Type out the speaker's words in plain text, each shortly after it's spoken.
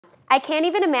I can't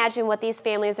even imagine what these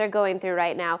families are going through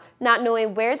right now, not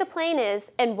knowing where the plane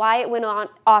is and why it went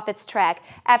off its track.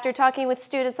 After talking with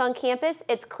students on campus,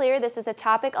 it's clear this is a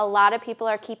topic a lot of people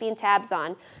are keeping tabs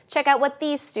on. Check out what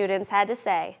these students had to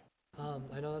say.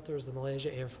 I know that there was the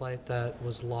Malaysia air flight that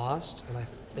was lost, and I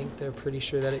think they're pretty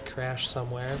sure that it crashed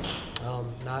somewhere.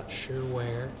 Not sure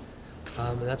where.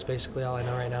 And that's basically all I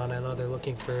know right now, and I know they're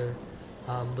looking for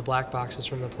the black boxes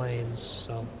from the planes.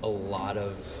 So a lot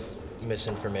of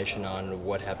misinformation on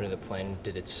what happened to the plane.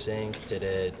 Did it sink? Did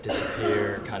it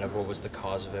disappear? Kind of what was the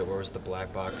cause of it? Where was the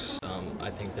black box? I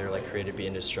think they're like created to be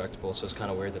indestructible, so it's kind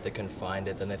of weird that they couldn't find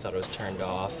it. Then they thought it was turned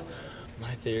off.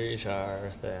 My theories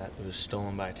are that it was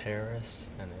stolen by terrorists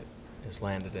and it has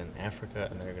landed in Africa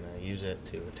and they're going to use it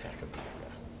to attack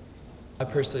America. I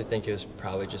personally think it was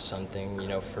probably just something,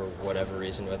 for whatever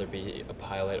reason, whether it be a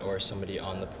pilot or somebody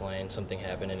on the plane, something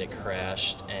happened and it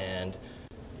crashed, and,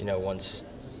 once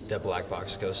the black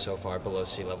box goes so far below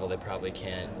sea level, they probably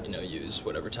can't, use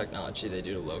whatever technology they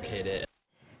do to locate it.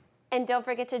 And don't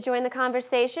forget to join the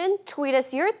conversation. Tweet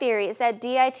us your theories at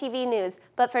DITV News.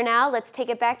 But for now, let's take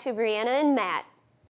it back to Brianna and Matt.